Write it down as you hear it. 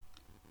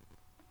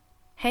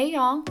Hey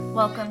y'all,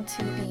 welcome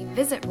to the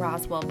Visit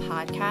Roswell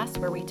podcast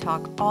where we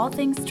talk all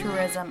things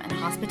tourism and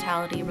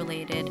hospitality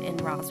related in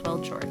Roswell,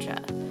 Georgia.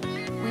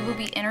 We will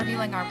be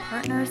interviewing our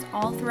partners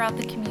all throughout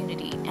the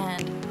community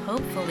and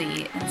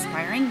hopefully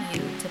inspiring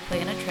you to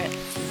plan a trip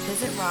to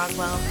visit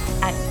Roswell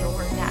at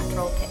your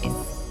natural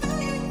pace.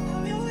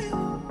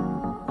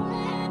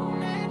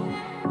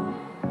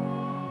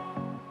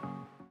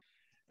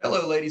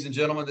 Hello, ladies and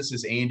gentlemen. This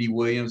is Andy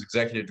Williams,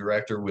 Executive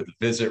Director with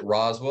Visit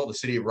Roswell, the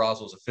City of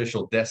Roswell's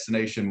official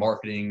destination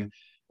marketing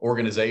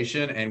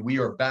organization. And we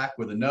are back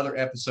with another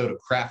episode of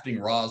Crafting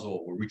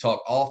Roswell, where we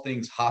talk all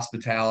things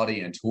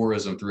hospitality and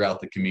tourism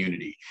throughout the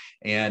community.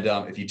 And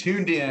if you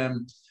tuned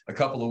in a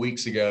couple of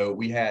weeks ago,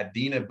 we had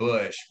Dina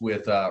Bush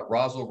with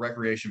Roswell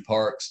Recreation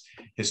Parks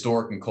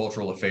Historic and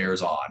Cultural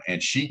Affairs on.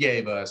 And she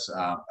gave us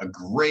a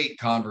great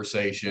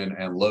conversation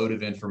and load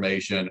of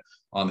information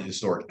on the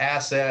historic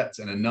assets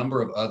and a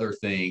number of other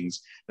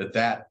things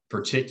that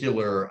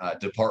particular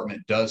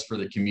department does for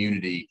the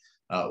community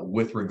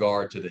with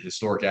regard to the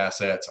historic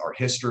assets, our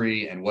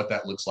history, and what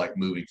that looks like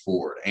moving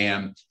forward.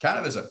 And kind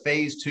of as a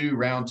phase two,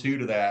 round two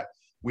to that,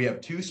 we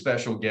have two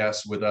special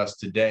guests with us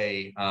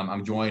today.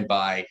 I'm joined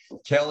by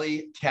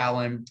Kelly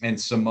Callan and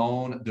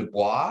Simone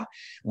Dubois.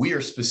 We are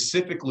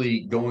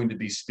specifically going to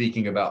be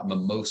speaking about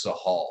Mimosa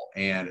Hall.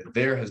 And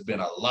there has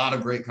been a lot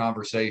of great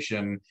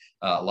conversation,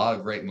 a lot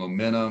of great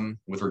momentum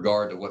with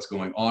regard to what's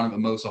going on at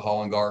Mimosa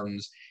Hall and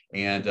Gardens.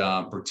 And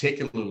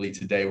particularly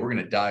today, we're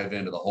going to dive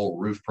into the whole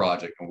roof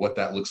project and what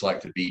that looks like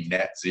to be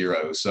net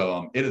zero.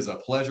 So it is a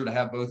pleasure to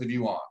have both of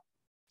you on.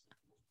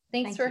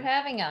 Thanks for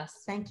having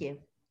us. Thank you.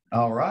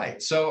 All right.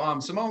 So,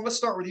 Simone, let's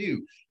start with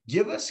you.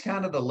 Give us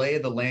kind of the lay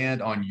of the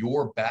land on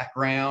your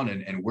background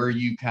and where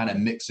you kind of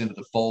mix into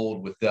the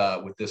fold with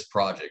this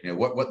project. You know,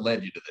 what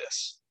led you to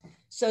this?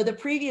 So the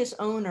previous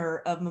owner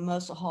of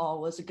Mimosa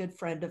Hall was a good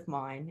friend of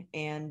mine,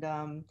 and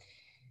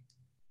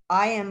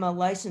I am a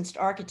licensed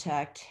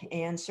architect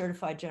and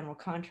certified general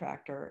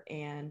contractor,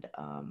 and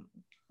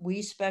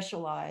we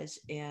specialize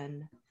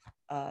in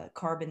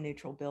carbon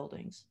neutral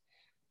buildings.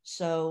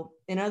 So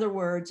in other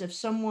words, if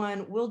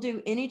someone will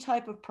do any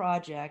type of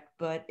project,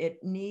 but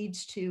it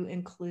needs to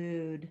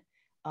include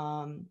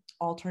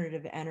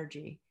alternative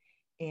energy.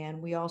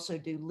 And we also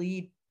do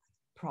LEED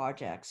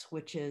projects,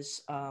 which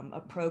is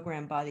a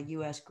program by the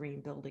U.S.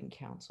 Green Building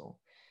Council.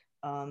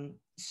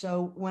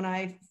 So when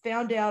I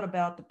found out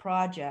about the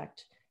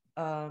project,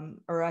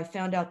 or I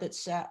found out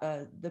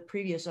that the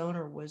previous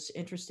owner was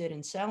interested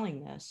in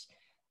selling this,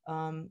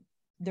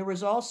 there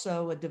was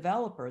also a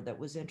developer that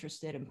was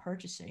interested in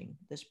purchasing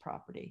this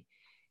property.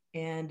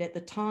 And at the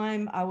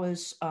time I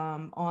was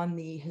on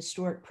the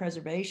Historic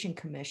Preservation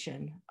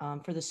Commission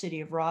for the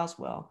city of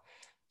Roswell.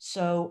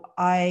 So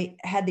I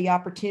had the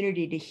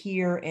opportunity to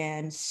hear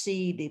and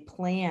see the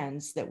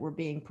plans that were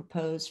being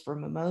proposed for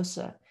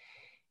Mimosa.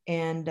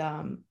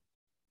 And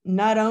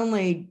not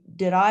only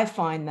did I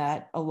find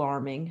that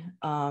alarming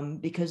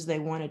because they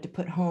wanted to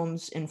put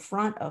homes in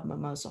front of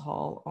Mimosa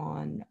Hall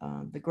on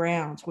the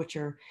grounds, which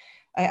are,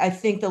 I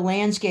think the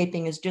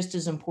landscaping is just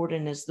as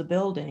important as the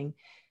building.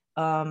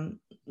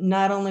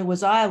 Not only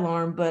was I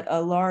alarmed, but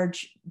a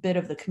large bit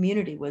of the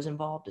community was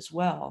involved as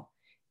well.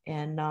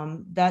 And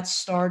that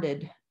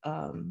started,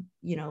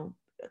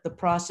 the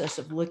process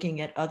of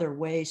looking at other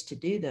ways to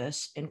do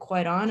this. And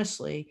quite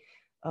honestly,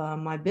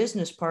 my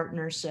business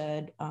partner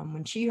said,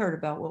 when she heard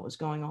about what was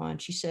going on,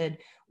 she said,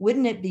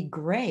 wouldn't it be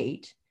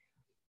great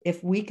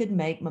if we could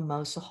make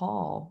Mimosa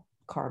Hall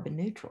carbon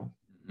neutral?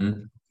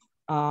 Mm-hmm.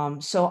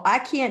 So I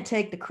can't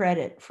take the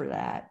credit for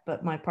that,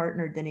 but my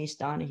partner, Denise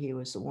Donahue,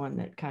 was the one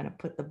that kind of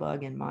put the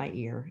bug in my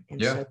ear.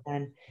 And so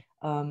then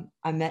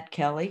I met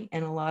Kelly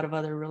and a lot of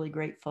other really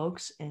great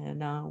folks,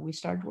 and we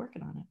started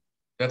working on it.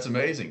 That's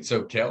amazing.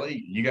 So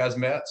Kelly, you guys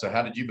met. So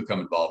how did you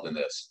become involved in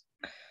this?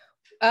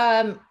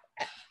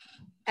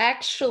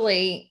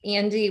 Actually,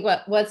 Andy,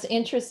 what's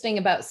interesting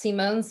about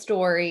Simone's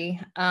story,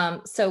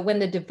 so when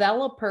the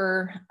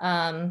developer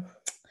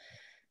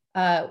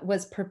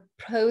was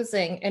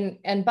proposing,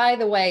 and by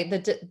the way,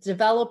 the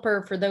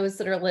developer, for those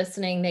that are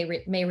listening,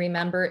 they may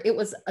remember, it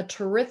was a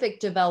terrific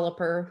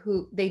developer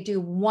who they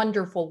do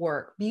wonderful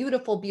work,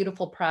 beautiful,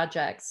 beautiful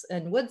projects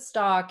in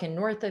Woodstock and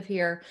north of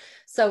here.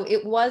 So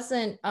it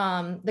wasn't,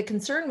 the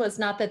concern was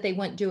not that they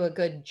wouldn't do a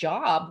good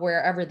job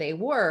wherever they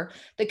were.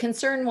 The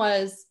concern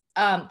was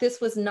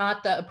this was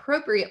not the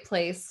appropriate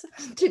place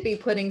to be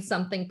putting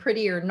something,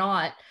 pretty or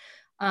not,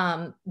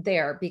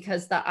 there,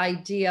 because the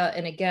idea,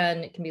 and again,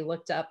 it can be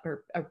looked up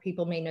or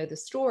people may know the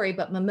story,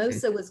 but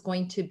Mimosa was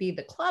going to be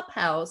the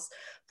clubhouse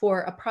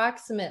for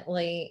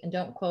approximately, and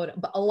don't quote,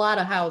 but a lot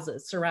of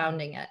houses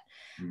surrounding it.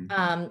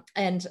 Mm-hmm.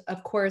 And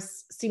of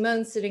course,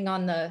 Simone sitting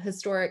on the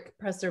historic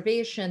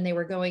preservation, they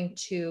were going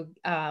to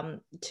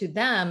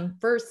them,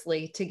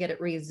 firstly, to get it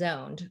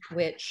rezoned,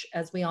 which,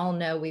 as we all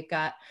know, we've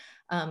got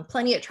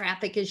plenty of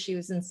traffic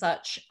issues and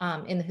such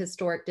in the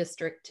historic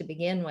district to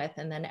begin with,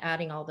 and then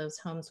adding all those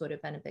homes would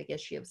have been a big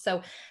issue.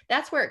 So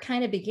that's where it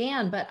kind of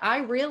began. But I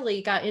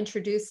really got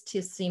introduced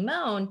to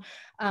Simone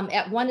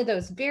at one of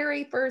those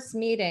very first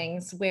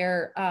meetings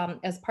where,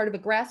 as part of a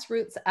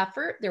grassroots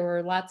effort, there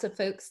were lots of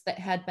folks that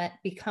had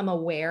become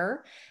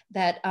aware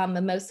that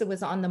Mimosa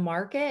was on the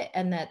market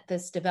and that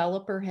this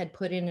developer had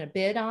put in a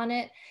bid on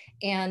it.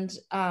 And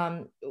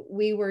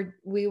we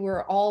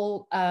were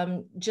all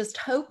just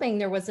hoping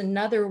there was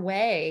another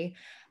way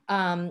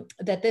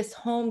that this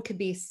home could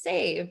be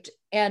saved.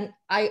 And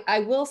I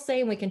will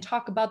say, and we can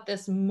talk about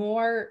this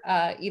more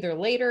either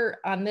later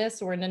on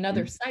this or in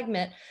another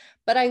segment,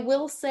 but I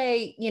will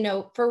say, you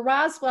know, for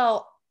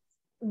Roswell,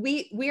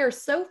 we are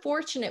so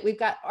fortunate. We've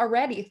got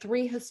already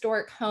 3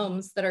 historic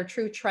homes that are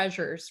true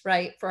treasures,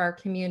 right, for our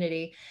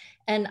community.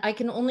 And I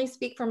can only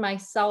speak for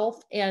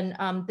myself and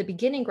the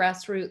beginning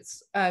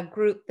grassroots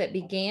group that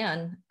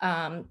began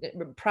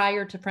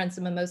prior to Friends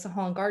of Mimosa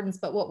Hall and Gardens.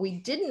 But what we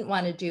didn't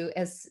want to do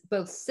as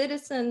both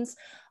citizens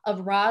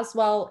of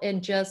Roswell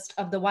and just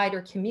of the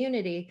wider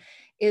community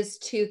is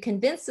to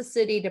convince the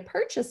city to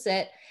purchase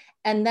it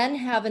and then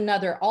have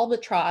another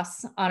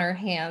albatross on our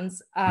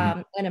hands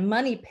and a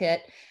money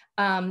pit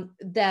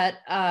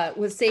that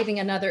was saving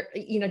another,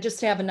 you know, just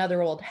to have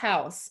another old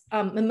house.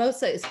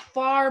 Mimosa is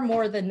far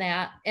more than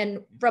that. And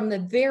from the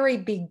very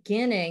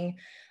beginning,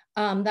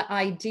 the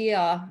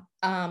idea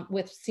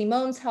with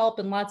Simone's help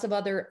and lots of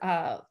other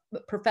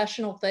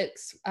professional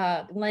folks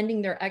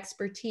lending their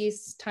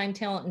expertise, time,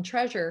 talent, and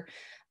treasure,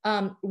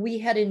 we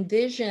had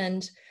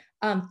envisioned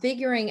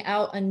figuring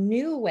out a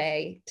new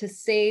way to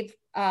save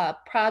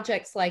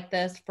projects like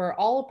this for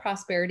all of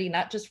prosperity,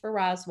 not just for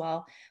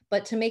Roswell,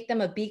 but to make them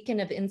a beacon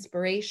of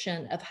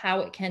inspiration of how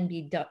it can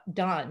be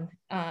done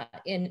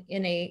in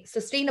a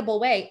sustainable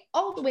way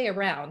all the way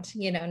around,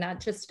 you know, not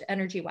just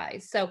energy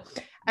wise. So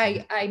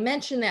I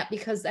mention that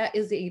because that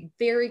is a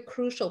very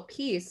crucial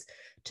piece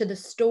to the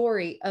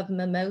story of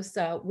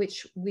Mimosa,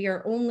 which we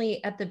are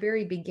only at the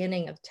very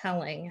beginning of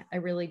telling, I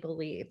really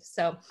believe.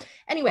 So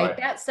anyway, Right.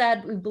 That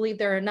said, we believe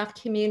there are enough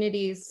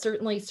communities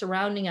certainly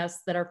surrounding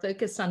us that are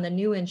focused on the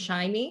new and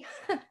shiny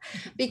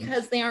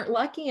because they aren't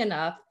lucky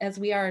enough, as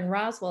we are in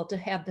Roswell, to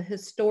have the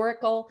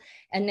historical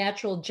and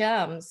natural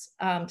gems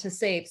to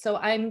save. So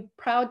I'm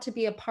proud to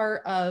be a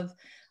part of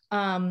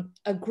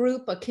a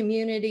group, a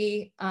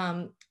community.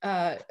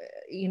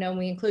 You know,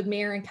 we include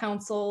mayor and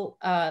council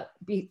at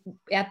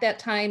that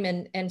time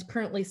and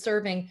currently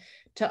serving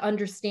to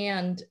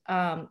understand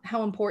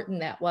how important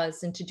that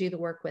was and to do the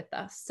work with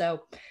us.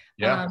 So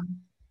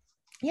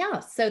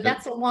so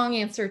that's a long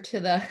answer to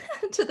the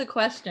to the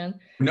question.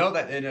 No,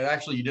 that, and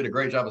actually you did a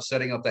great job of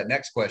setting up that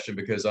next question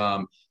because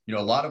you know,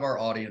 a lot of our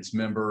audience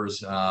members,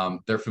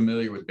 they're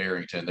familiar with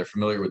Barrington, they're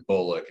familiar with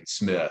Bullock and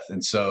Smith,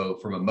 and so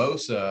for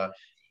Mimosa,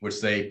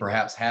 which they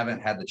perhaps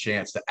haven't had the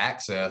chance to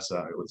access,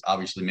 which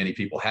obviously many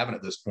people haven't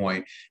at this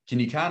point. Can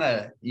you kind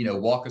of, you know,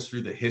 walk us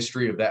through the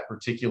history of that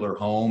particular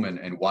home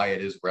and why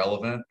it is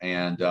relevant,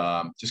 and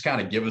just kind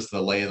of give us the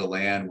lay of the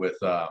land with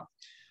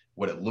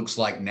what it looks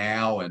like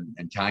now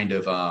and kind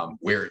of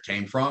where it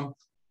came from?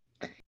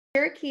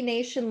 Cherokee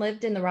Nation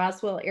lived in the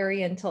Roswell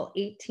area until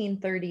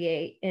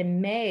 1838. In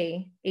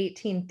May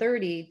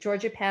 1830,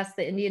 Georgia passed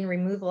the Indian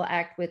Removal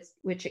Act,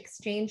 which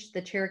exchanged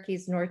the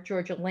Cherokees' North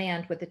Georgia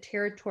land with the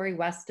territory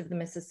west of the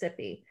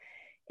Mississippi.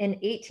 In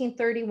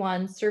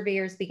 1831,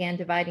 surveyors began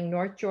dividing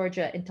North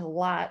Georgia into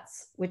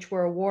lots, which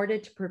were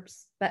awarded to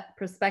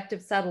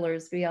prospective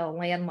settlers via a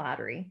land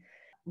lottery.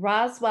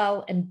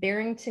 Roswell and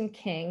Barrington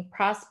King,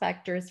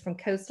 prospectors from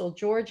coastal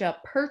Georgia,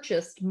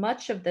 purchased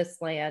much of this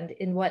land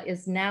in what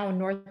is now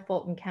North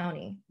Fulton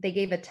County. They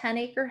gave a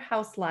 10-acre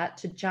house lot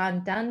to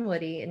John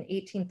Dunwoody in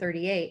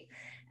 1838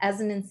 as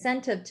an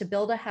incentive to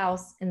build a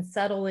house and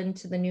settle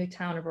into the new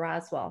town of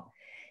Roswell.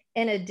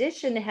 In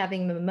addition to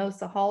having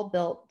Mimosa Hall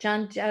built,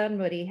 John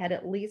Dunwoody had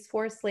at least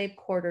 4 slave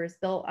quarters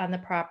built on the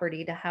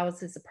property to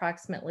house his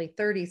approximately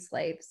 30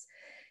 slaves.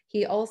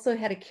 He also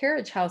had a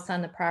carriage house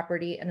on the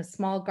property and a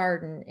small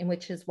garden in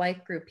which his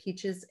wife grew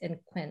peaches and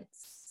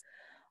quince.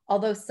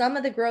 Although some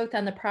of the growth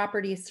on the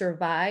property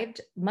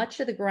survived, much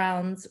of the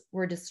grounds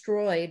were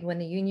destroyed when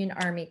the Union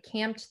Army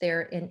camped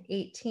there in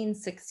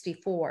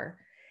 1864.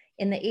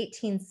 In the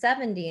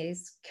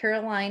 1870s,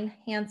 Caroline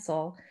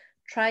Hansel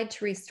tried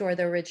to restore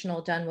the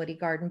original Dunwoody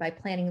garden by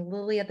planting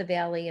lily of the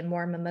valley and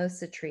more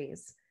mimosa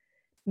trees.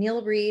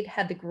 Neil Reed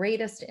had the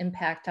greatest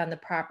impact on the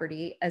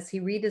property as he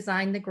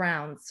redesigned the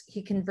grounds.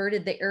 He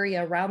converted the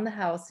area around the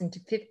house into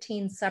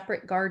 15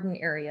 separate garden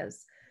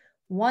areas,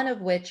 one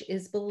of which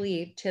is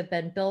believed to have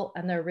been built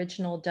on the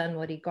original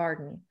Dunwoody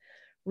garden.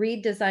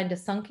 Reed designed a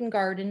sunken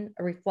garden,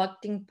 a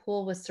reflecting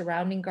pool with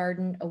surrounding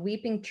garden, a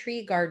weeping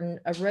tree garden,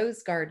 a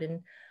rose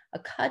garden, a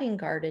cutting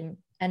garden,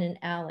 and an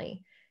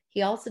alley.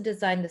 He also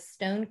designed the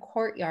stone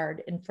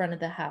courtyard in front of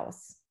the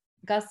house.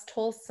 Gus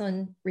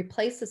Tolson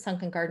replaced the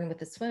sunken garden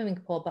with a swimming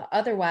pool, but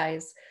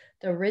otherwise,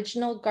 the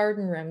original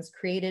garden rooms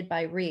created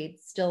by Reed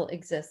still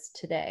exist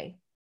today.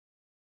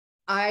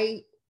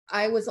 I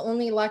was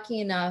only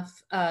lucky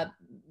enough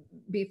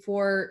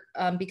before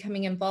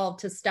becoming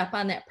involved to step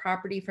on that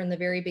property from the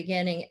very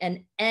beginning,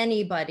 and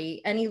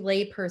anybody, any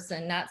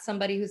layperson, not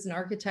somebody who's an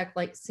architect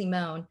like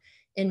Simone,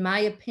 in my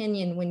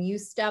opinion, when you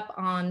step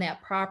on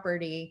that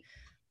property,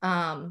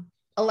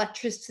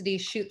 electricity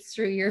shoots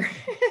through your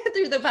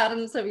through the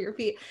bottoms of your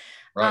feet.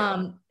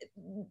 Right.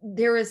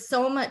 There is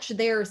so much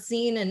there,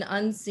 seen and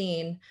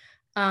unseen,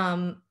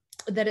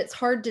 that it's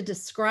hard to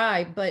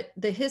describe, but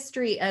the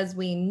history as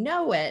we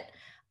know it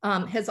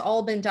has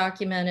all been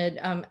documented.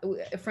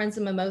 Friends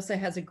of Mimosa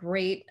has a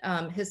great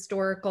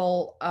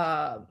historical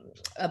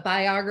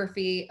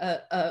biography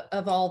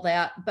of all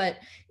that. But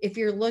if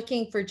you're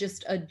looking for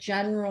just a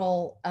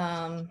general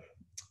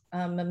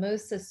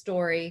Mimosa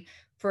story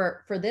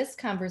for this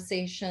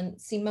conversation,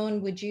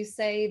 Simone, would you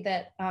say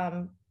that,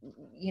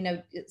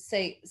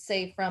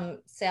 say from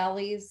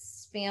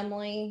Sally's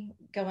family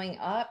going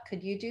up,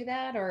 could you do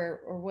that,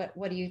 or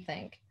what do you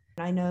think?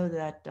 I know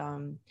that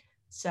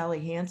Sally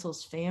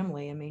Hansel's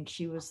family, I mean,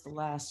 she was the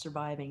last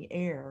surviving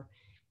heir,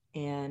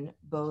 and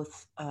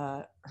both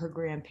her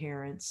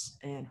grandparents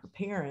and her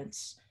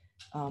parents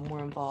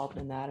were involved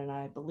in that, and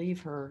I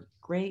believe her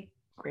great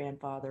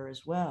grandfather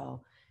as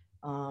well.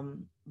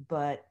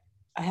 But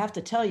I have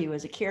to tell you,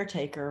 as a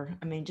caretaker,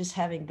 I mean, just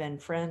having been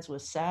friends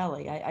with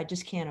Sally, I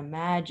just can't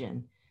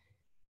imagine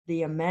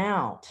the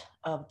amount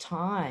of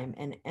time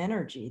and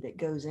energy that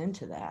goes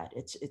into that.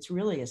 It's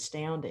really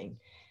astounding.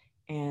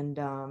 And,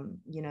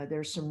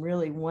 there's some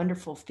really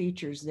wonderful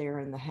features there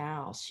in the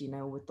house,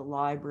 with the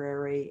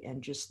library,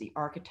 and just the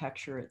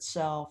architecture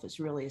itself is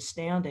really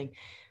astounding.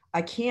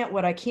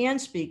 What I can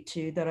speak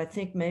to that I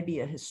think maybe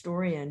a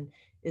historian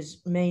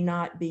may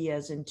not be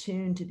as in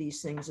tune to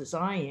these things as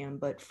I am,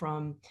 but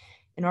from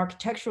an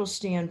architectural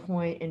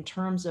standpoint, in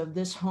terms of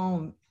this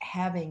home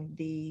having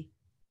the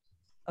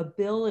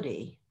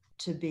ability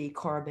to be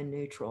carbon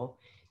neutral,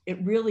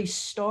 it really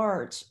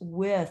starts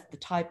with the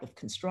type of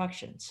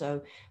construction.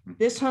 So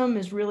this home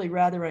is really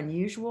rather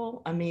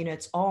unusual. I mean,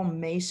 it's all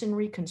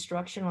masonry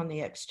construction on the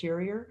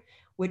exterior,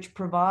 which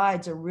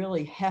provides a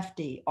really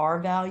hefty R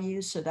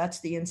value. So that's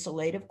the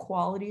insulative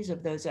qualities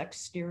of those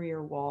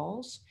exterior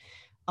walls.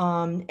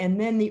 And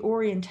then the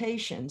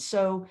orientation.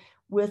 So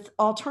with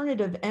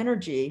alternative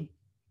energy,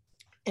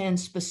 and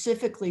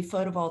specifically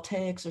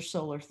photovoltaics or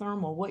solar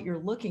thermal, what you're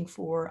looking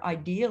for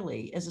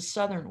ideally is a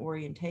southern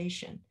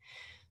orientation.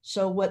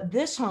 So what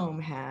this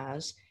home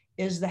has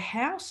is the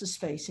house is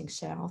facing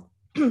south,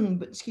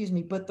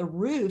 but the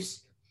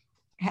roofs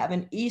have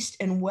an east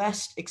and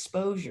west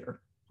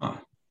exposure. Huh.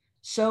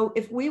 So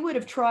if we would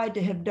have tried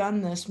to have done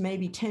this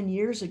maybe 10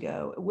 years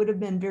ago, it would have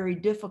been very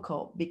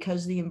difficult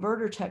because the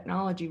inverter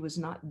technology was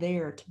not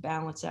there to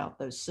balance out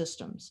those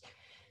systems.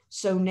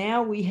 So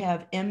now we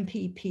have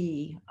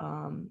MPP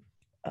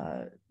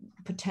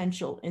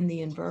potential in the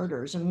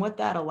inverters. And what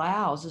that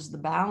allows is the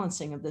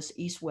balancing of this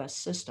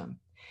east-west system.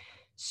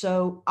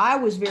 So I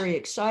was very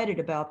excited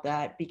about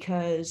that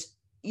because,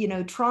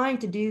 trying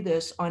to do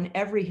this on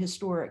every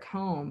historic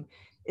home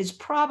is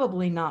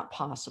probably not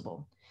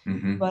possible.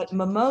 Mm-hmm. But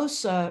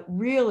Mimosa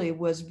really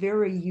was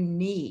very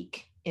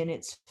unique in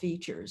its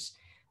features.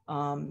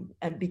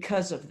 And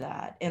because of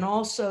that, and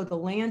also the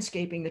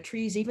landscaping, the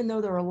trees, even though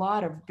there are a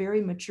lot of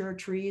very mature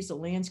trees, the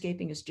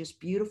landscaping is just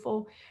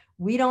beautiful.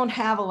 We don't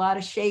have a lot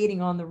of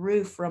shading on the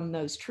roof from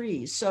those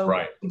trees. So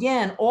Right.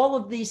 Again, all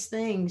of these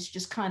things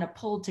just kind of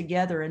pulled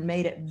together and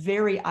made it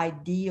very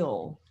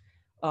ideal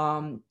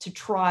to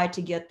try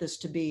to get this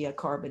to be a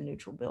carbon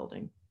neutral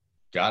building.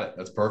 Got it.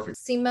 That's perfect.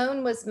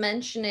 Simone was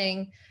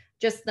mentioning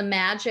just the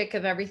magic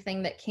of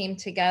everything that came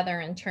together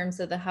in terms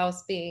of the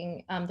house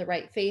being the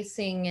right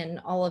facing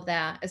and all of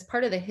that as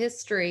part of the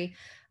history.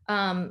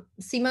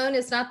 Simone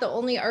is not the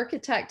only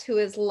architect who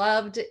has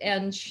loved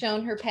and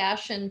shown her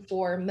passion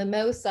for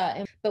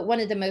Mimosa, but one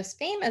of the most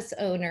famous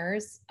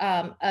owners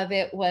of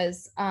it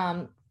was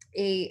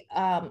a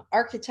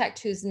architect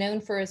who's known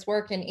for his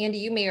work. And Andy,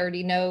 you may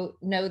already know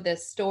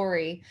this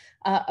story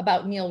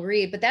about Neil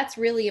Reed, but that's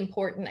really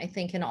important, I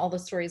think, in all the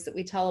stories that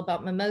we tell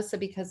about Mimosa,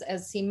 because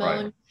as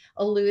Simone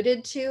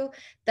alluded to,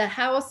 the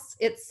house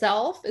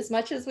itself, as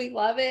much as we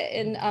love it,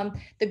 and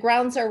the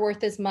grounds are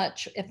worth as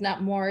much, if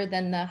not more,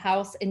 than the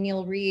house. And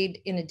Neil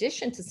Reed, in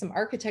addition to some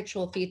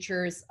architectural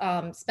features,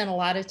 spent a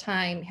lot of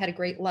time, had a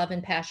great love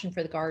and passion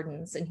for the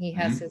gardens, and he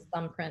has his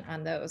thumbprint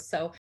on those.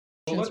 So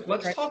well,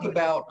 let's talk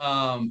about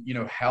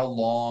how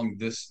long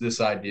this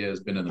idea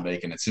has been in the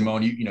making. And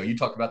Simone, you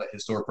talked about that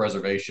Historic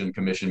Preservation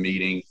Commission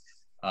meeting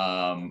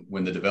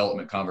when the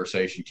development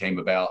conversation came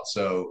about.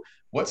 So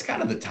what's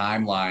kind of the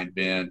timeline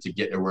been to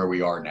get to where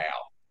we are now?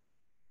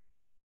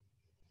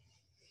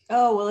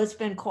 Oh, well, it's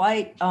been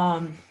quite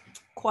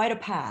a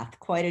path,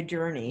 quite a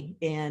journey,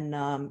 and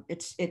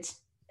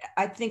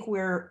I think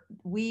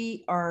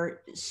we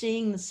are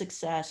seeing the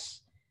success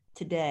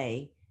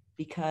today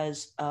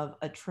because of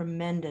a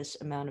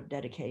tremendous amount of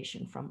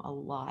dedication from a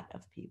lot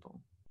of people.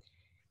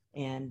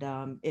 And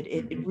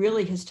it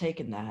really has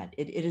taken that.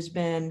 It has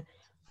been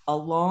a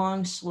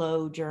long,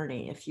 slow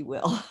journey, if you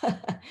will.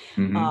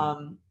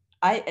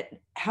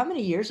 How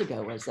many years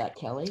ago was that,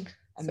 Kelly?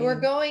 So we're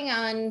going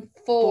on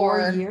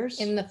 4 years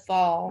in the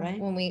fall, right?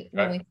 when we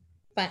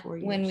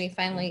when we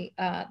finally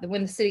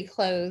when the city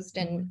closed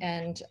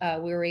and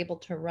we were able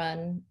to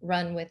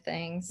run with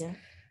things.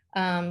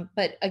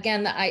 But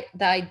again,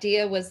 the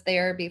idea was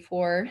there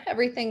before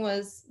everything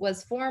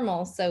was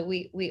formal. So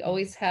we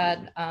always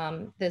had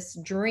this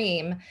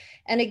dream.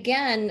 And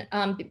again,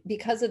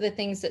 because of the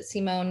things that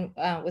Simone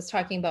was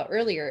talking about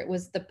earlier, it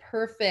was the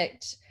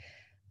perfect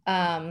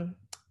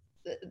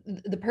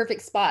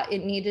spot.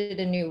 It needed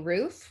a new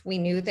roof. We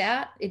knew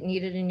that it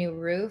needed a new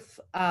roof.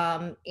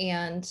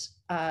 And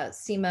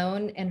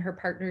Simone and her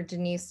partner,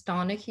 Denise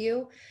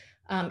Donahue,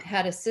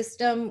 had a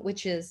system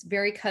which is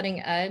very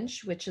cutting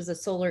edge, which is a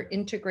solar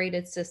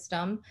integrated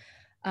system,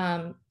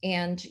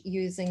 and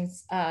using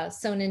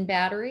Sonnen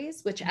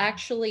batteries, which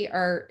actually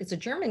it's a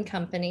German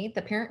company.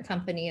 The parent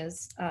company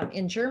is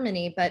in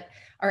Germany, but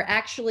are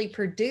actually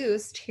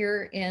produced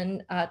here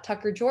in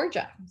Tucker,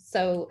 Georgia.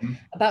 So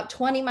about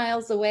 20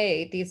 miles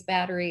away, these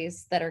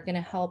batteries that are going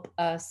to help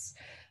us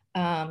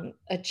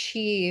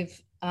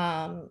achieve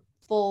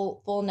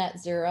full net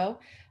zero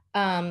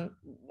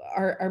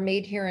are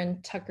made here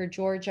in Tucker,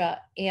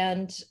 Georgia.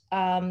 And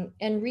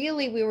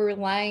really we were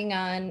relying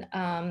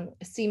on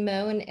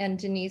Simone and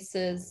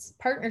Denise's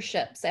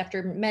partnerships.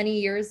 After many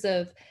years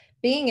of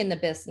being in the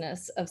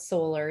business of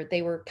solar,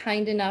 they were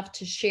kind enough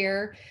to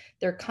share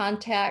their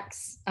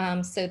contacts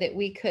so that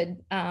we could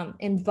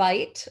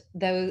invite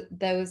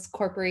those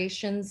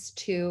corporations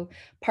to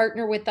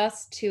partner with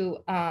us to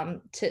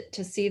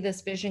see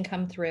this vision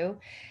come through.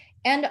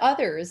 And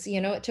others,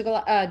 it took a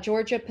lot.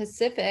 Georgia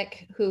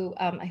Pacific, who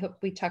I hope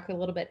we talk a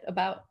little bit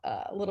about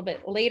a little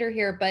bit later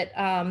here, but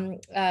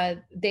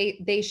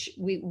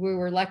we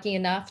were lucky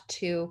enough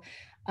to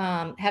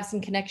have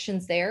some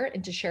connections there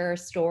and to share our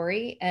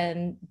story.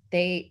 And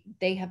they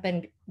have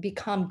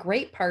become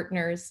great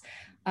partners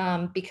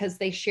because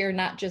they share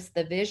not just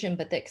the vision,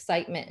 but the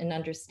excitement and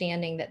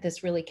understanding that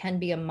this really can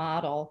be a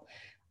model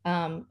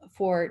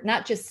for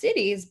not just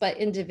cities, but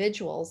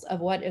individuals of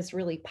what is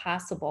really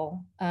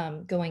possible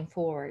going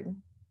forward.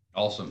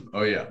 Awesome.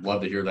 Oh yeah.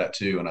 Love to hear that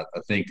too. And I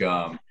think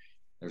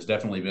there's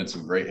definitely been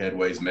some great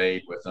headways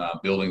made with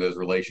building those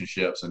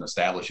relationships and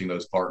establishing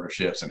those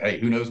partnerships. And hey,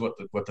 who knows what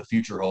the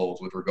future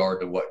holds with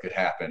regard to what could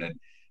happen. And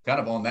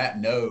kind of on that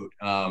note,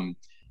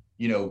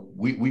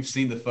 we've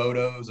seen the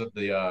photos of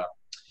the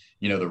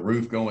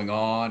roof going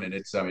on, and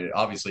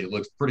obviously it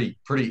looks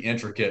pretty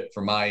intricate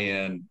from my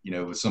end,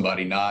 with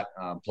somebody not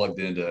plugged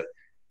into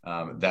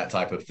that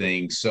type of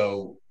thing.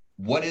 So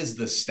what is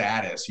the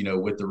status,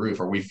 with the roof?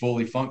 Are we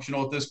fully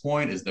functional at this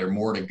point? Is there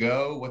more to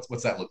go?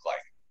 What's that look like?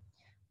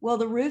 Well,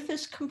 the roof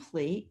is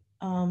complete.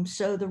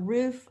 So the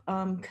roof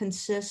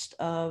consists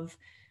of,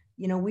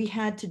 we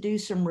had to do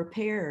some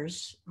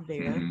repairs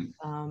there,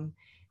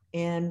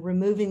 and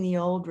removing the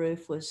old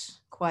roof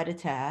was quite a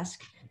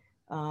task.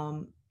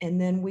 And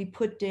then we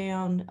put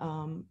down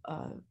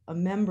a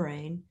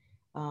membrane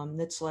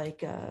that's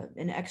like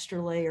an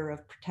extra layer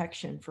of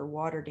protection for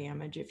water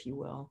damage, if you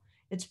will.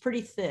 It's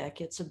pretty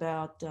thick. It's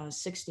about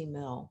 60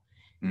 mil.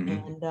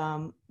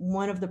 And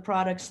one of the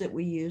products that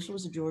we used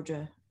was a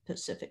Georgia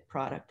Pacific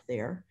product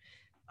there.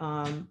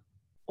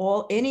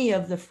 Any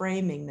of the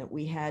framing that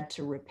we had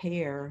to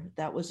repair,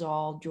 that was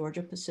all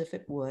Georgia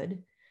Pacific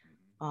wood.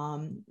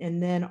 And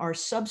then our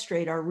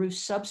roof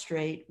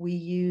substrate, we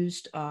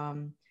used,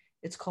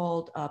 it's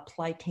called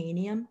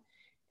Plitanium,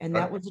 and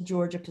that was a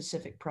Georgia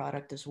Pacific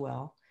product as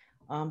well.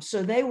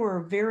 So they were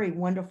a very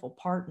wonderful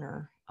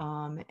partner.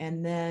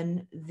 And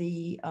then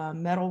the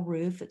metal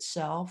roof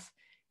itself,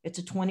 it's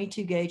a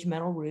 22 gauge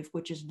metal roof,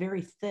 which is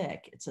very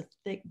thick. It's a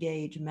thick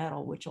gauge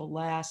metal, which will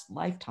last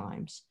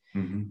lifetimes.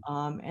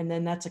 And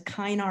then that's a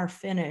Kynar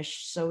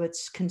finish. So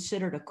it's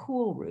considered a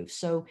cool roof.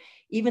 So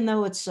even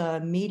though it's a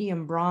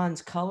medium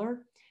bronze color,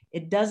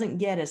 it doesn't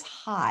get as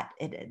hot.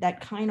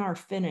 That Kynar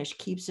finish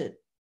keeps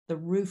the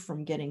roof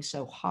from getting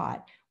so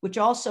hot, which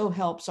also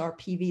helps our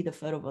PV, the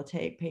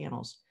photovoltaic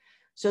panels.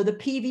 So the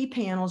PV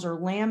panels are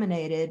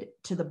laminated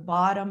to the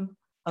bottom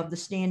of the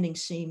standing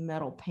seam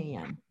metal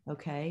pan,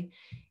 okay?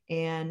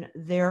 And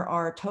there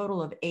are a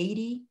total of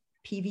 80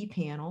 PV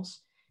panels.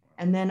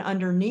 And then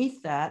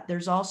underneath that,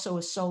 there's also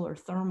a solar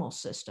thermal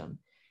system.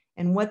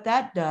 And what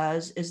that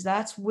does is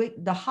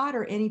the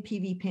hotter any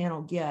PV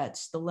panel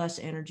gets, the less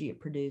energy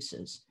it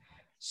produces.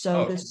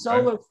 So the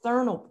solar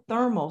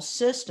thermal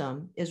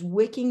system is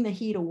wicking the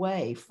heat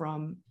away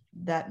from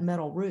that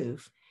metal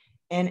roof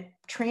and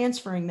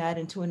transferring that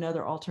into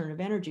another alternative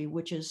energy,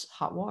 which is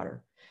hot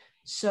water.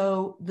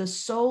 So the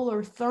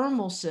solar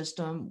thermal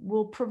system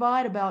will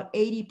provide about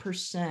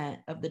 80%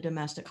 of the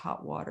domestic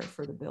hot water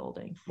for the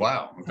building.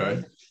 Wow.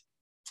 Okay.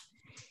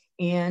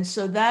 And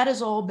so that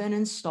has all been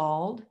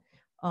installed.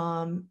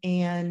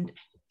 And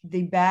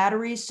the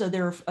batteries, so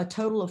there are a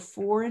total of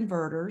 4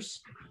 inverters.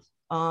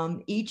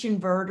 Each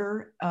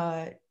inverter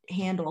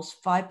handles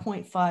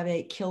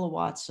 5.58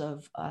 kilowatts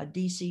of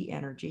DC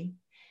energy.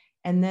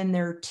 And then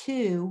there are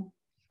 2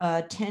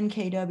 10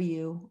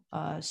 kW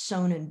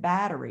Sonnen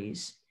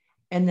batteries,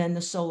 and then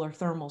the solar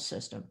thermal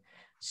system.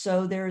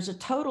 So there's a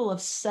total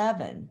of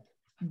 7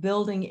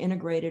 building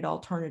integrated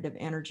alternative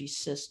energy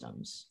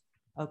systems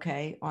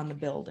okay, on the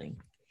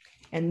building.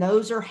 And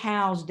those are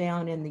housed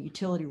down in the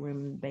utility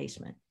room in the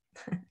basement.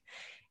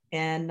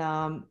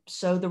 And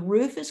so the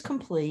roof is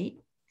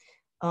complete.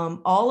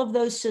 All of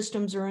those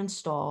systems are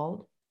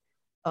installed.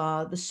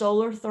 The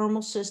solar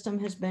thermal system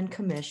has been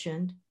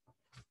commissioned.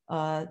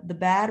 The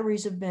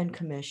batteries have been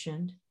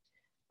commissioned.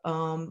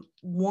 The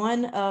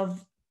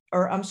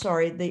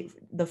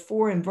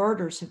 4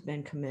 inverters have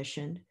been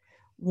commissioned.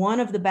 One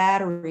of the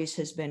batteries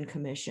has been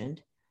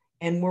commissioned,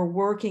 and we're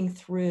working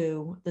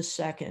through the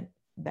second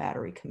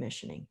battery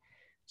commissioning.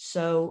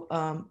 So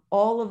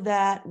all of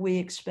that we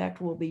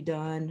expect will be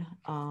done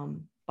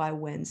by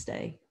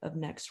Wednesday of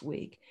next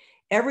week.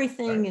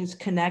 Everything is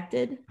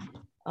connected.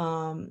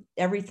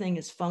 Everything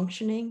is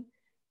functioning.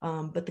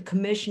 But the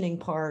commissioning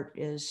part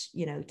is,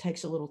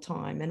 takes a little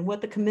time. And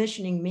what the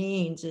commissioning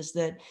means is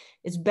that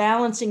it's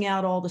balancing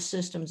out all the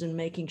systems and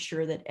making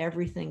sure that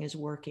everything is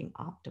working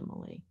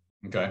optimally.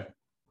 Okay.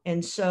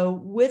 And so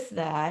with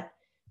that,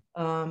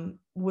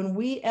 when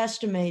we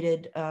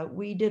estimated,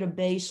 we did a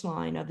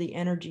baseline of the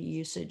energy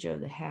usage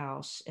of the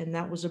house, and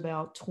that was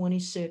about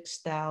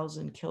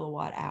 26,000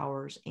 kilowatt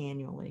hours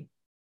annually.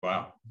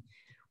 Wow.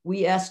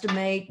 We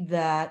estimate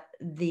that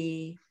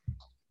the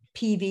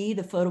PV,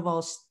 the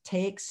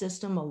photovoltaic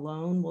system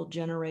alone, will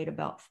generate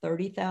about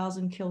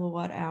 30,000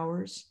 kilowatt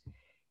hours.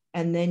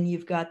 And then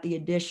you've got the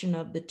addition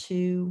of the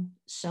 2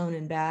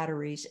 Sonnen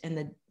batteries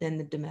and then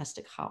the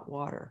domestic hot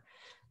water.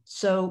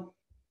 So,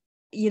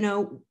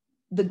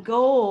 the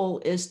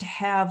goal is to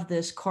have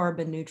this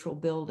carbon neutral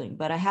building,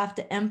 but I have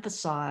to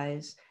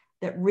emphasize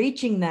that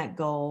reaching that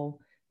goal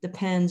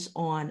depends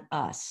on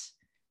us.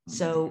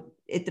 So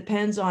it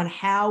depends on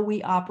how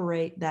we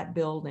operate that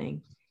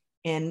building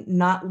and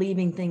not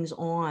leaving things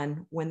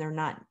on when they're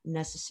not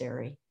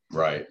necessary.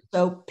 Right.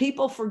 So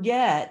people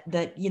forget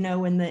that,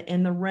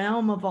 in the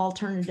realm of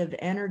alternative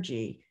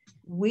energy,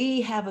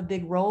 we have a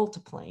big role to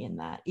play in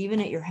that. Even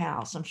at your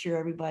house, I'm sure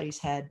everybody's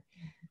had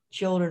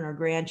children or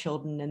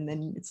grandchildren, and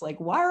then it's like,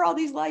 why are all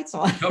these lights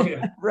on? Oh,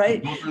 yeah. Right.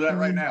 I'm going through that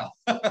right now.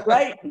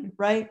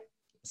 Right.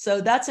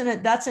 So that's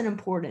an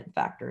important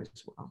factor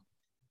as well.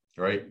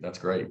 Great. That's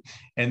great.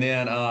 And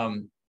then,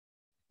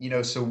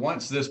 so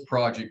once this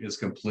project is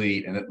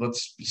complete, and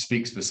let's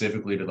speak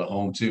specifically to the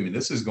home too. I mean,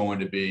 this is going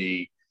to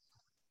be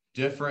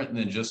different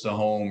than just a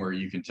home where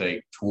you can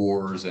take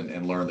tours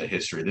and learn the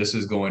history. This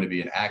is going to be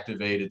an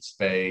activated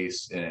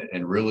space,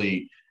 and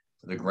really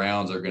the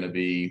grounds are going to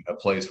be a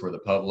place where the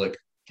public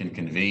can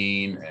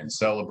convene and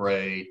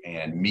celebrate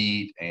and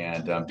meet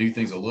and do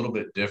things a little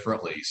bit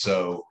differently.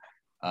 So,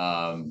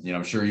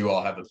 I'm sure you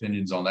all have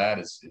opinions on that.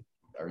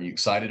 Are you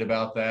excited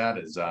about that?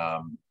 It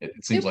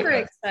seems super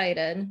like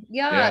excited.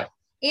 Yeah.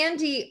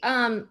 Andy,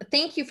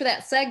 thank you for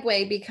that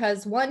segue,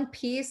 because one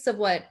piece of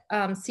what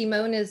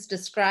Simone is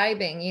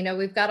describing,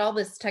 we've got all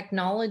this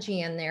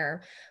technology in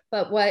there,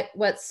 but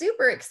what's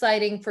super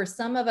exciting for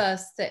some of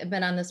us that have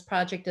been on this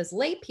project as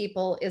lay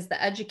people is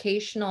the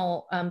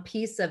educational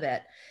piece of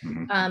it,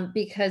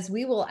 because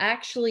we will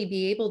actually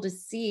be able to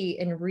see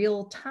in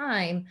real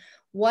time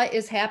what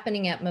is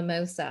happening at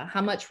Mimosa,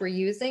 how much we're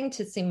using.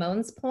 To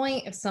Simone's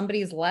point, if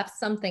somebody's left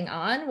something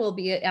on,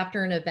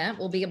 after an event,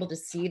 we'll be able to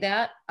see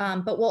that.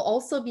 But we'll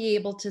also be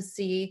able to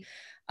see,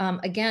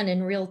 again,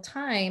 in real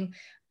time,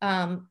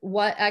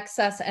 what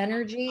excess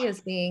energy is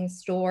being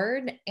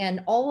stored,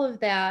 and all of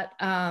that.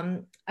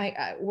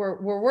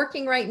 We're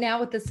working right now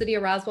with the city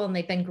of Roswell, and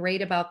they've been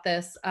great about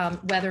this,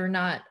 whether or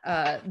not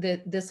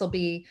this will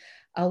be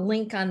a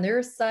link on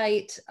their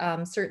site.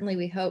 Certainly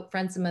we hope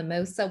Friends of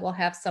Mimosa will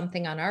have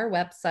something on our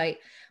website,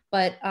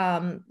 but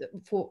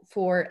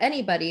for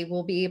anybody,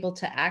 we'll be able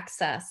to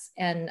access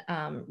and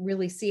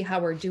really see how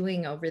we're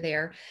doing over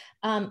there.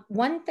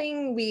 One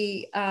thing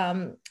we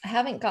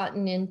haven't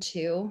gotten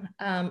into,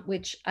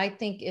 which I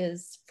think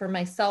is, for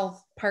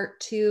myself,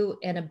 part 2,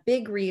 and a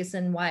big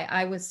reason why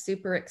I was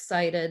super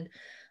excited,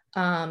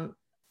 other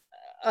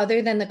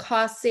than the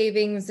cost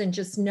savings and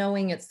just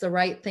knowing it's the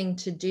right thing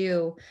to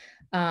do,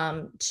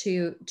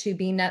 to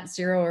be net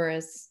zero, or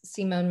as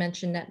Simone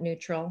mentioned, net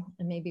neutral.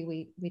 And maybe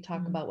we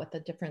talk about what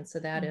the difference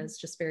of that is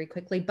just very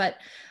quickly, but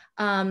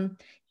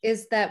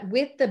is that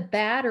with the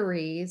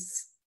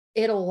batteries,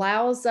 it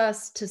allows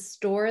us to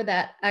store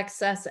that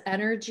excess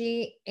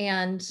energy.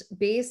 And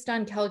based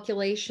on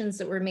calculations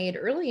that were made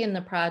early in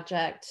the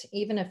project,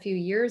 even a few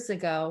years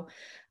ago,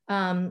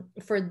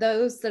 for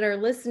those that are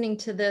listening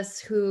to this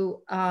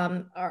who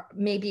are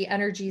maybe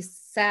energy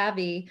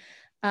savvy,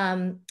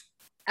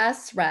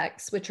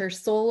 SRECs, which are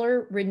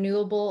solar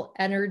renewable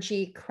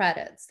energy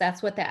credits.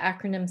 That's what the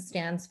acronym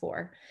stands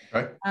for.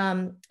 Right.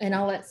 And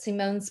I'll let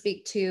Simone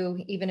speak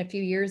to, even a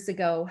few years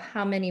ago,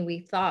 how many we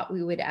thought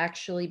we would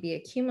actually be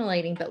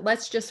accumulating. But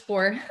let's just,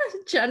 for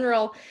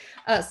general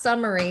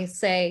summary,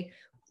 say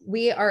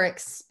we are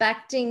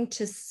expecting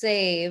to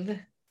save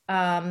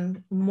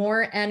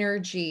more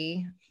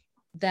energy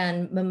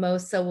than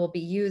Mimosa will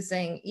be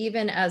using,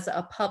 even as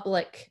a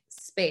public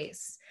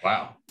space.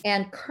 Wow.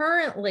 And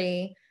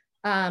currently,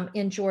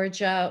 in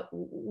Georgia,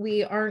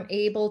 we aren't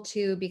able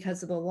to,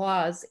 because of the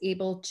laws,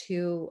 able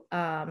to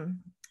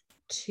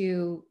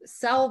to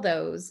sell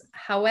those.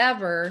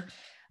 However,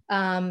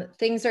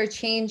 things are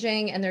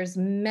changing, and there's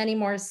many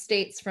more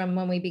states from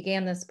when we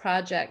began this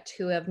project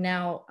who have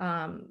now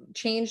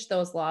changed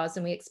those laws,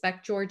 and we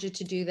expect Georgia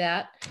to do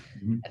that,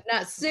 if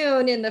not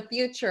soon, in the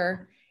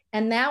future.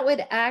 And that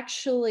would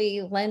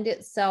actually lend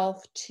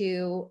itself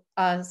to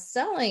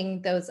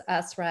selling those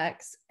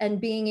SRECs and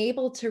being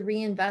able to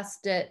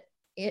reinvest it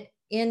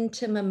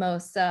into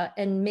Mimosa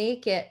and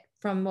make it,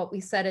 from what we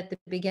said at the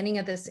beginning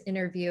of this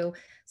interview,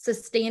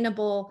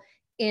 sustainable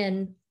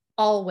in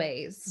all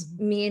ways,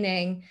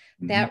 meaning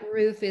that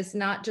roof is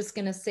not just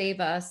going to save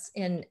us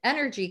in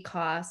energy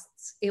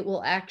costs, it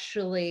will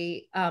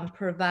actually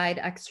provide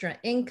extra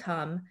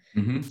income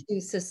to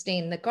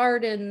sustain the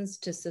gardens,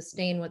 to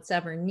sustain what's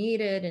ever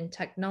needed in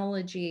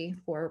technology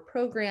for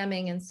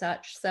programming and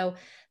such. So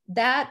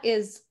that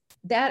is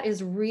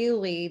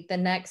really the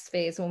next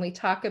phase when we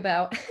talk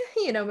about,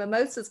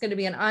 Mimosa is going to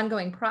be an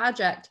ongoing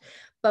project,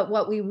 but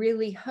what we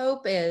really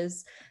hope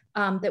is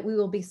that we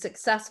will be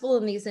successful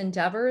in these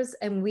endeavors,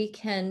 and we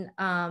can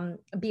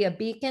be a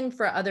beacon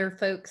for other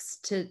folks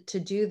to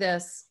do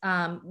this,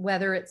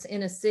 whether it's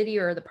in a city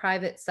or the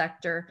private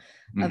sector,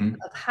 of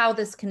how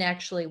this can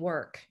actually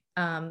work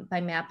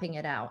by mapping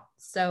it out.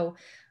 So,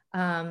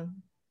 I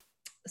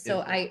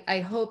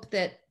hope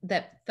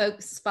that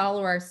folks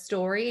follow our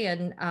story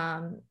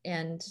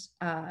and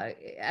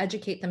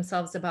educate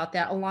themselves about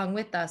that along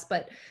with us.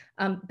 But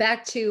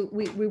back to,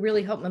 we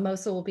really hope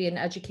Mimosa will be an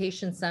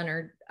education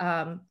center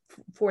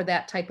for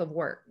that type of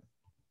work.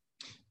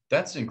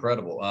 That's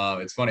incredible.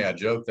 It's funny. I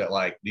joke that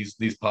like these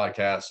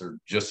podcasts are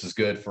just as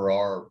good for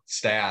our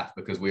staff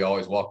because we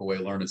always walk away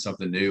learning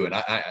something new. And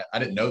I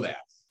didn't know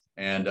that.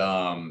 And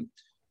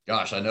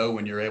gosh, I know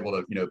when you're able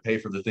to, pay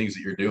for the things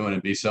that you're doing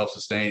and be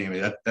self-sustaining, I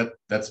mean,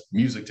 that's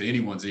music to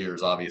anyone's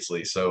ears,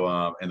 obviously.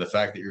 So, and the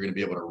fact that you're going to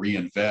be able to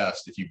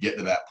reinvest if you get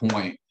to that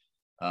point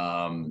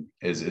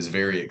is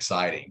very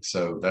exciting.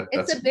 So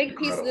that's a big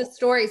piece of the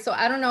story. So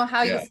I don't know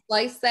how you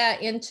slice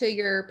that into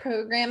your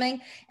programming.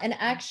 And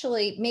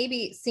actually,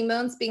 maybe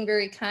Simone's being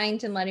very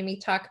kind and letting me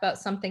talk about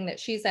something that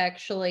she's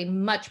actually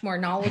much more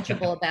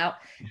knowledgeable about.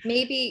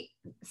 Maybe,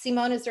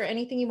 Simone, is there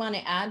anything you want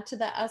to add to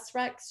the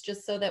SRECs,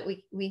 just so that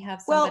we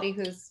have somebody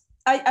who's...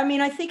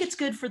 I think it's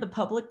good for the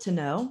public to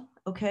know.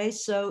 Okay,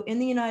 so in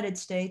the United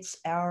States,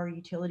 our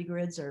utility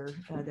grids there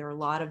are a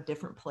lot of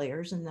different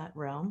players in that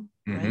realm,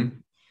 right?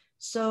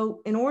 So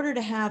in order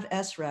to have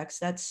SRECs,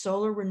 that's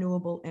solar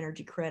renewable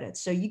energy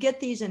credits. So you get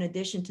these in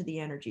addition to the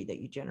energy that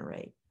you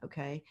generate,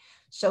 okay?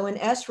 So an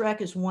SREC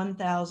is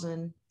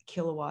 1,000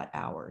 kilowatt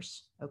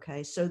hours,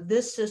 okay? So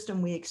this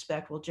system we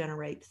expect will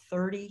generate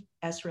 30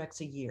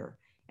 SRECs a year,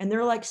 and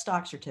they're like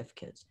stock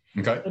certificates.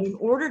 Okay. But in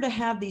order to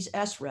have these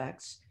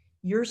SRECs,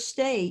 your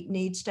state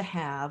needs to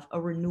have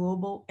a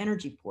renewable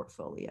energy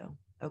portfolio,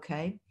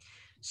 okay?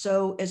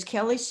 So as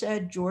Kelly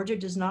said, Georgia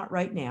does not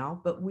right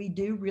now, but we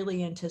do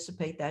really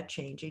anticipate that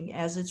changing,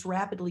 as it's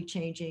rapidly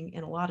changing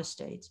in a lot of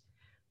states.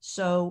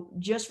 So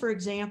just for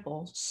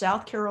example,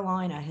 South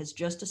Carolina has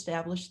just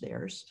established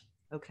theirs,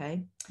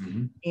 okay?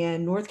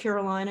 And North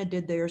Carolina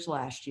did theirs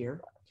last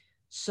year.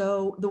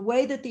 So the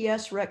way that the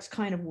SRECs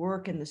kind of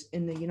work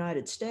in the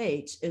United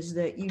States is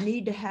that you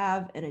need to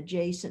have an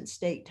adjacent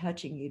state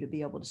touching you to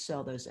be able to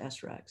sell those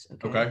SRECs,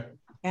 okay?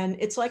 And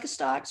it's like a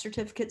stock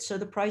certificate, so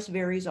the price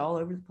varies all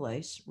over the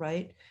place,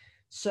 right?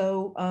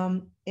 So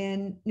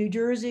in New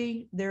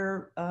Jersey,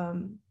 they're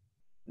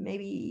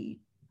maybe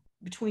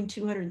between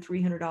 $200 and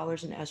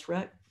 $300 in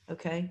SREC,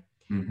 okay?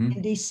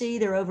 In DC,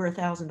 they're over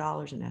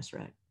 $1,000 in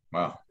SREC.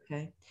 Wow.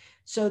 Okay,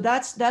 so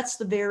that's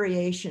the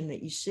variation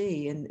that you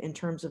see in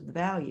terms of the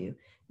value.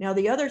 Now,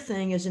 the other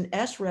thing is an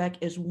SREC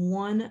is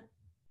one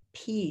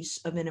piece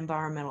of an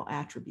environmental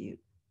attribute.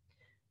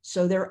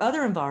 So there are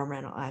other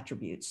environmental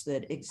attributes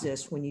that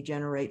exist when you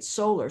generate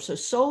solar. So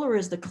solar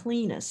is the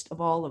cleanest of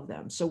all of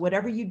them. So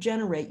whatever you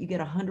generate, you get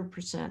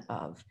 100%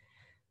 of.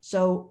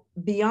 So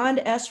beyond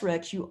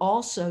SRECs, you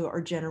also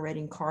are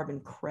generating carbon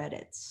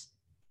credits,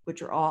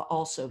 which are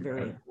also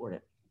very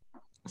important.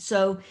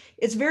 So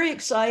it's very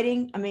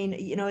exciting. I mean,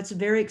 it's a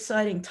very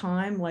exciting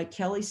time, like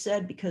Kelly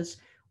said, because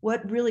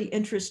what really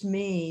interests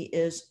me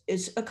is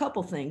a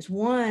couple things.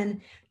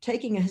 One,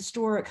 taking a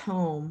historic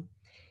home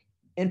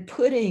and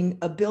putting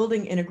a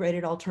building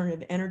integrated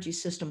alternative energy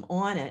system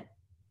on it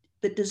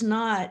that does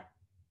not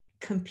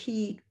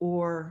compete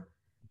or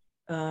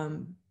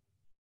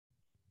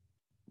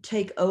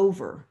take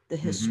over the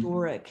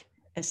historic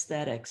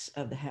aesthetics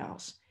of the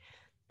house.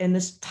 And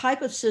this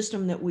type of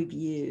system that we've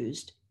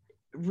used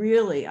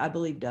really, I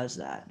believe, does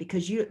that,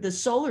 because the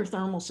solar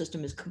thermal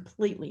system is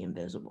completely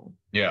invisible.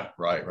 Yeah,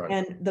 right.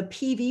 And the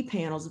PV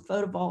panels, the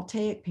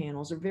photovoltaic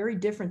panels, are very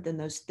different than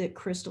those thick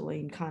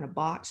crystalline kind of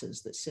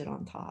boxes that sit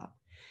on top.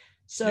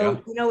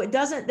 So, it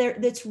doesn't,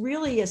 it's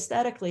really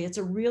aesthetically, it's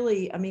a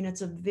very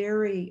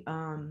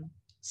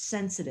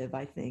sensitive,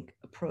 I think,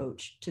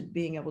 approach to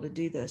being able to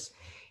do this.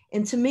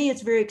 And to me,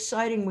 it's very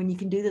exciting when you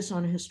can do this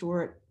on a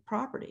historic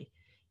property,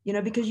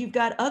 because you've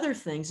got other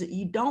things that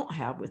you don't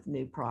have with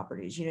new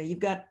properties. You've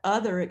got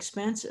other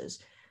expenses.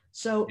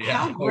 So Yeah.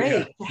 how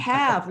great to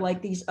have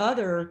like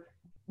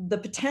the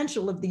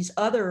potential of these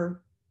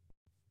other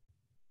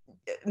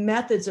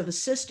methods of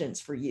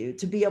assistance for you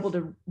to be able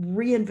to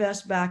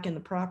reinvest back in the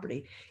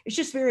property. It's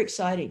just very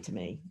exciting to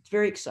me. It's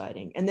very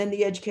exciting. And then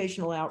the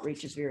educational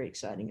outreach is very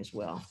exciting as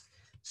well.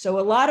 So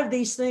a lot of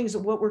these things,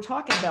 what we're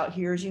talking about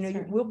here is,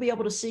 you will be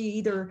able to see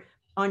either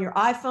on your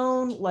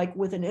iPhone, like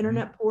with an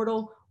internet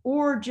portal,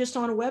 or just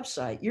on a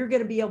website. You're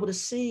going to be able to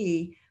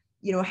see,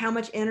 how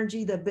much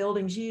energy the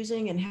building's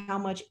using and how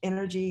much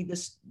energy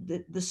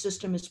the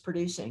system is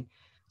producing.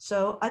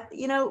 So,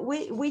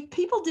 we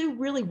people do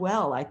really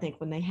well, I think,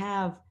 when they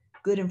have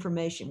good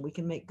information. We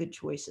can make good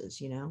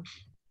choices,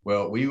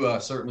 Well, we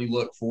certainly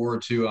look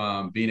forward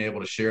to being able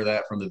to share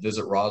that from the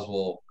Visit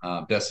Roswell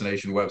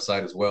destination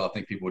website as well. I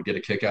think people would get a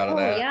kick out of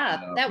that.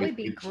 Yeah, that would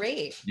be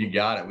great. You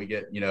got it. We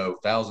get,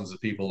 thousands of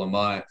people a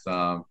month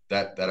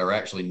that are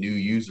actually new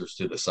users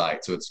to the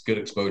site. So it's good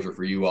exposure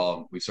for you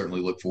all. We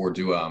certainly look forward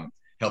to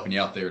helping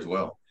you out there as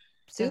well.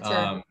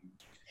 Super.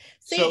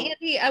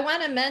 Andy, I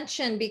want to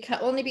mention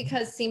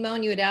because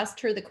Simone, you had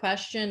asked her the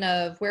question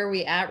of where are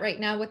we at right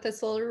now with the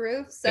solar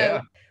roof. So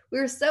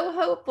we're so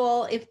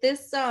hopeful if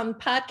this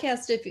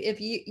podcast,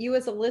 if you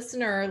as a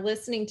listener are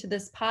listening to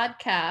this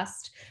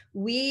podcast,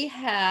 we're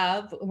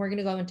going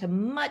to go into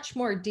much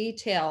more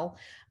detail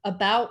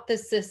about the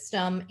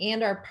system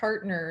and our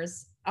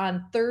partners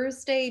on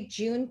Thursday,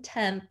 June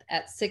 10th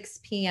at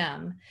 6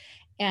 p.m.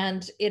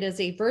 And it is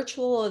a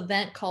virtual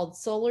event called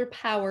Solar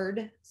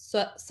Powered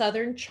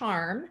Southern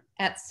Charm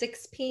at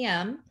 6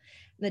 p.m.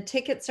 The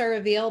tickets are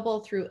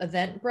available through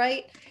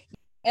Eventbrite.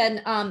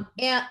 And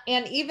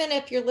even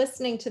if you're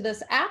listening to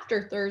this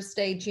after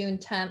Thursday, June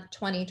 10th,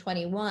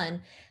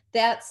 2021,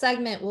 that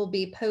segment will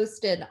be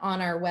posted on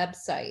our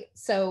website.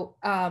 So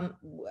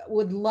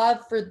would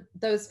love for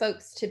those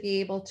folks to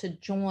be able to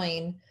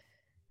join.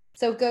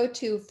 So go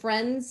to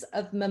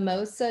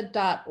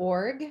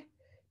friendsofmimosa.org.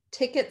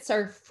 Tickets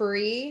are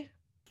free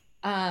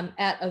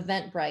at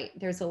Eventbrite.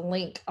 There's a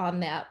link on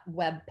that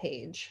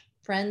webpage,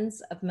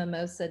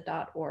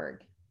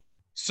 friendsofmimosa.org.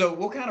 So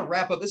we'll kind of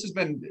wrap up. This has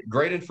been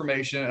great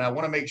information, and I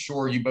want to make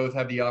sure you both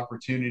have the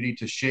opportunity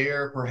to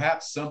share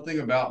perhaps something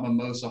about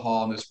Mimosa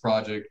Hall and this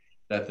project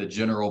that the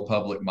general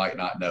public might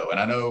not know. And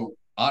I know,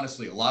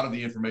 honestly, a lot of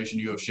the information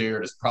you have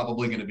shared is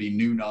probably going to be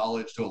new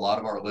knowledge to a lot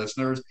of our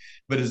listeners,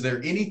 but is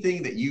there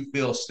anything that you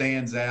feel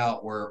stands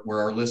out where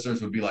our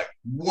listeners would be like,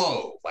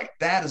 whoa, like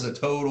that is a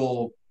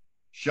total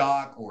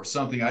shock or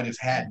something I just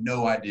had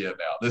no idea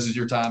about? This is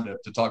your time to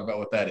talk about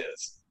what that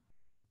is.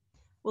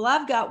 Well,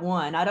 I've got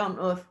one. I don't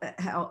know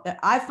how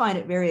I find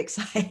it very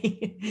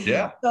exciting.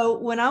 Yeah. So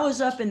when I was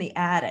up in the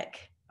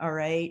attic, all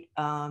right,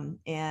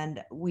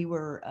 and we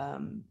were,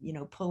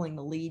 pulling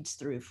the leads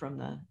through from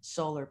the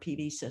solar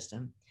PV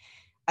system,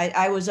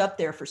 I was up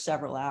there for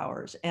several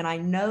hours, and I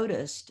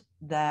noticed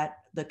that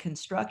the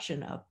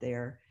construction up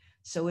there,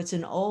 so it's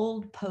an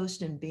old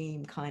post and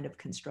beam kind of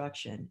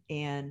construction,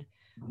 and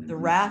the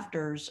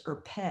rafters are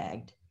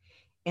pegged.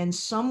 And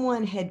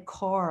someone had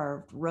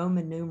carved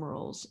Roman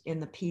numerals in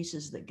the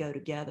pieces that go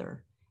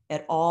together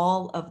at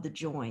all of the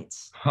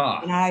joints.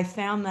 And I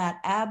found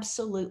that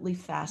absolutely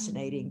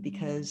fascinating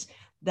because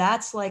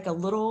that's like a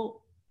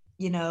little,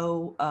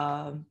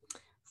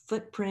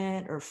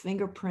 footprint or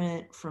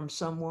fingerprint from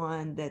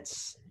someone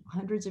that's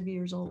hundreds of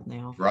years old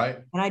now. Right.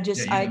 And I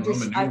don't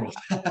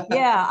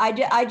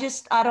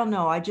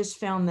know. I just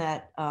found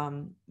that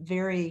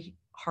very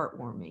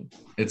heartwarming.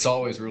 It's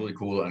always really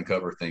cool to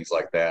uncover things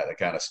like that. That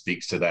kind of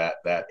speaks to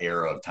that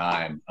era of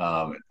time.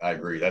 I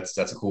agree. That's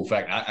a cool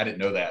fact. I didn't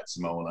know that,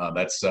 Simone.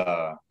 That's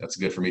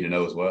good for me to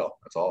know as well.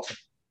 That's awesome.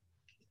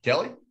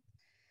 Kelly?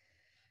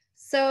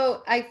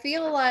 So I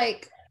feel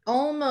like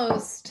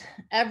almost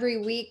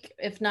every week,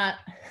 if not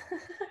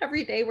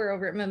every day we're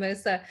over at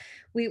Mimosa,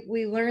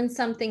 we learn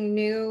something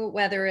new,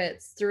 whether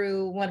it's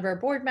through one of our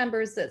board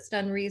members that's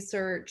done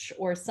research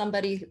or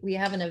somebody, we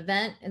have an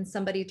event and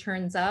somebody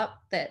turns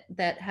up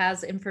that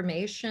has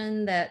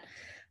information that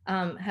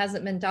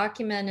hasn't been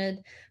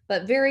documented.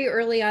 But very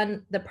early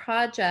on the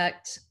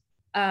project,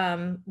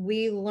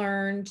 we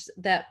learned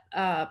that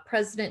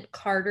President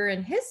Carter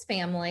and his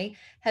family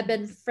had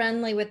been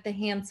friendly with the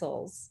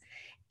Hansels.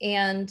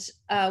 And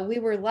we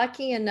were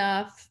lucky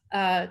enough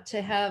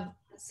to have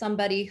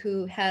somebody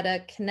who had a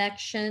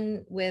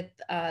connection with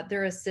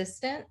their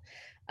assistant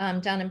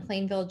down in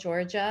Plainville,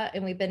 Georgia.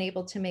 And we've been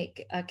able to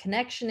make a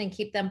connection and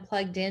keep them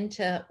plugged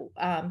into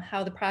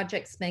how the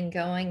project's been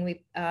going.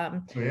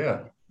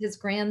 His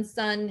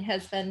grandson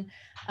has been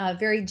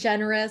very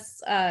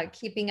generous,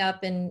 keeping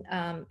up, and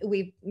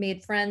we've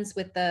made friends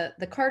with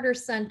the Carter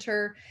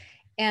Center.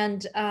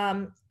 And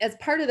as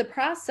part of the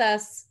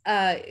process,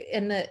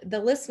 and the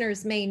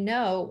listeners may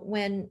know,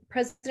 when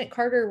President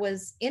Carter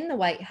was in the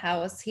White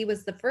House, he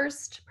was the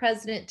first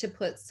president to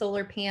put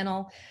solar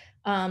panel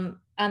on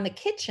the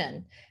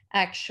kitchen,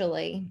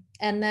 actually.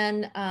 And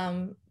then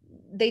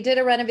they did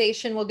a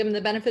renovation. We'll give him the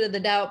benefit of the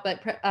doubt,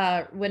 but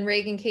when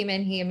Reagan came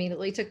in, he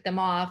immediately took them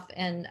off,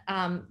 and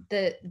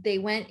they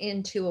went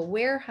into a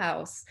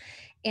warehouse,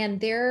 and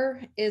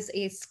there is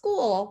a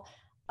school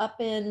up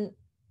in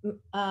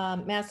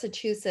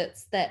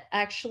Massachusetts that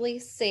actually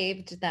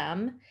saved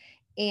them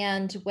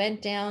and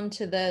went down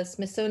to the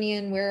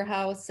Smithsonian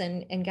warehouse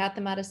and got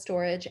them out of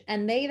storage.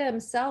 And they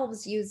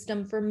themselves used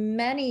them for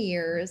many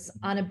years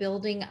on a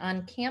building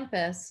on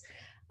campus.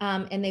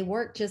 And they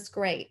worked just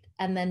great.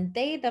 And then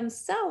they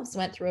themselves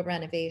went through a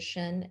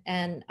renovation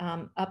and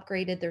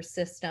upgraded their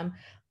system.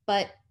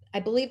 But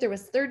I believe there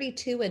was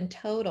 32 in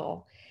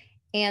total.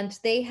 And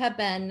they have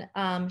been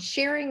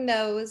sharing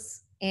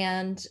those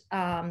and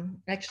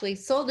actually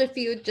sold a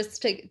few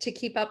just to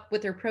keep up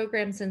with their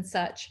programs and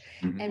such.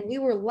 Mhm. And we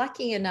were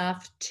lucky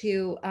enough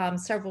to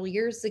several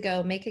years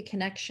ago make a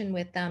connection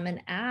with them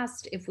and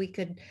asked if we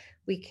could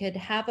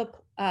have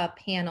a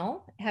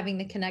panel having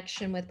the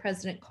connection with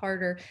President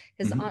Carter.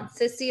 His Mhm. Aunt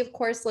Sissy, of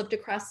course, lived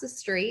across the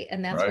street,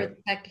 and that's where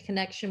Right. the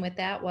connection with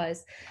that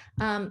was.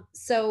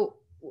 So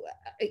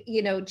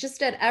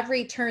just at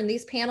every turn,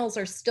 these panels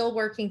are still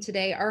working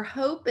today. Our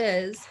hope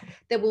is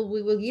that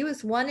we will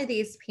use one of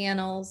these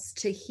panels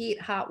to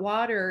heat hot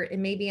water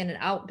and maybe in an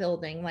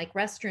outbuilding like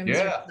restrooms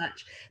or Yeah.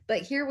 such.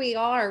 But here we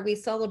are. We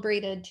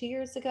celebrated 2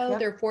 years ago Yep.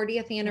 their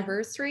 40th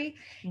anniversary.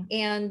 Yeah.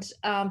 And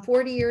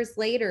 40 years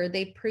later,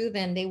 they've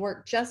proven they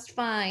work just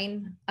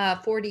fine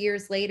 40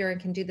 years later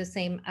and can do the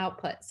same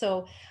output.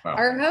 So Wow.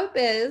 our hope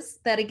is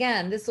that,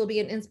 again, this will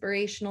be an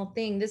inspirational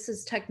thing. This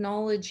is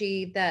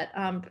technology that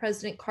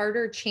President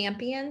Carter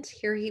championed.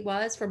 Here he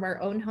was from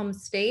our own home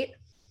state.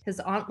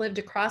 His aunt lived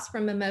across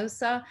from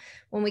Mimosa.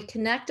 When we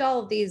connect all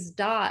of these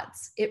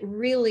dots, it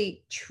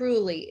really,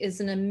 truly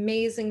is an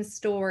amazing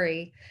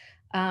story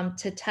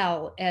to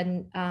tell.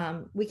 And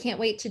we can't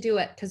wait to do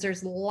it because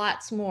there's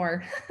lots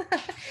more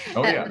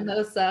Oh, at yeah.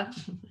 Mimosa.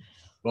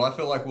 Well, I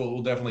feel like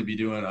we'll definitely be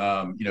doing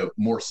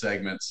more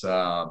segments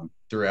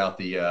throughout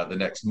the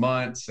next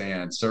months,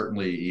 and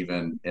certainly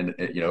even in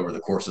over the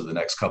course of the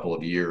next couple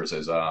of years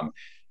as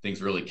things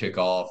really kick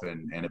off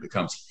and it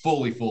becomes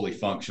fully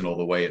functional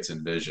the way it's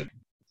envisioned.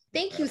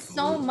 Thank you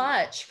so Absolutely.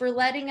 much for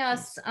letting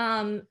us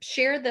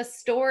share this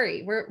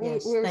story.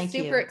 Yes, We're thank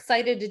super you.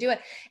 excited to do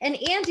it. And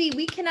Andy,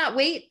 we cannot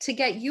wait to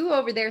get you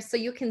over there so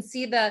you can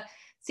see the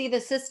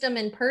system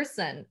in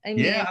person. I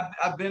mean, Yeah,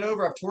 I've been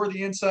over. I've toured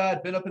the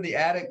inside, been up in the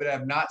attic, but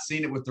I've not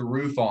seen it with the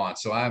roof on.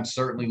 So I'm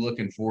certainly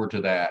looking forward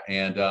to that.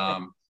 And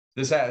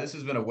this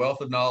has been a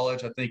wealth of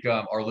knowledge. I think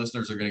our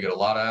listeners are going to get a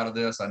lot out of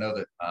this. I know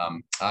that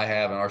I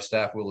have, and our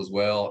staff will as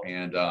well.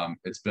 And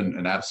it's been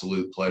an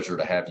absolute pleasure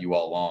to have you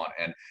all on.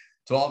 And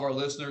to all of our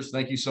listeners,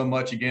 thank you so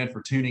much again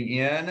for tuning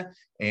in,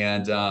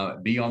 and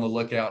be on the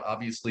lookout,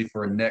 obviously,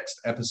 for a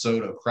next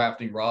episode of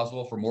Crafting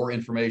Roswell. For more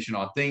information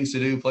on things to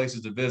do,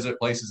 places to visit,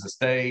 places to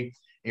stay,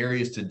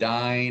 areas to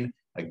dine,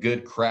 a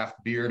good craft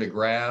beer to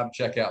grab,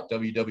 check out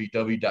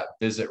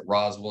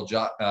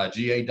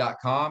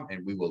www.visitroswellga.com,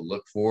 and we will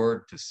look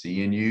forward to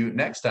seeing you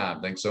next time.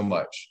 Thanks so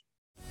much.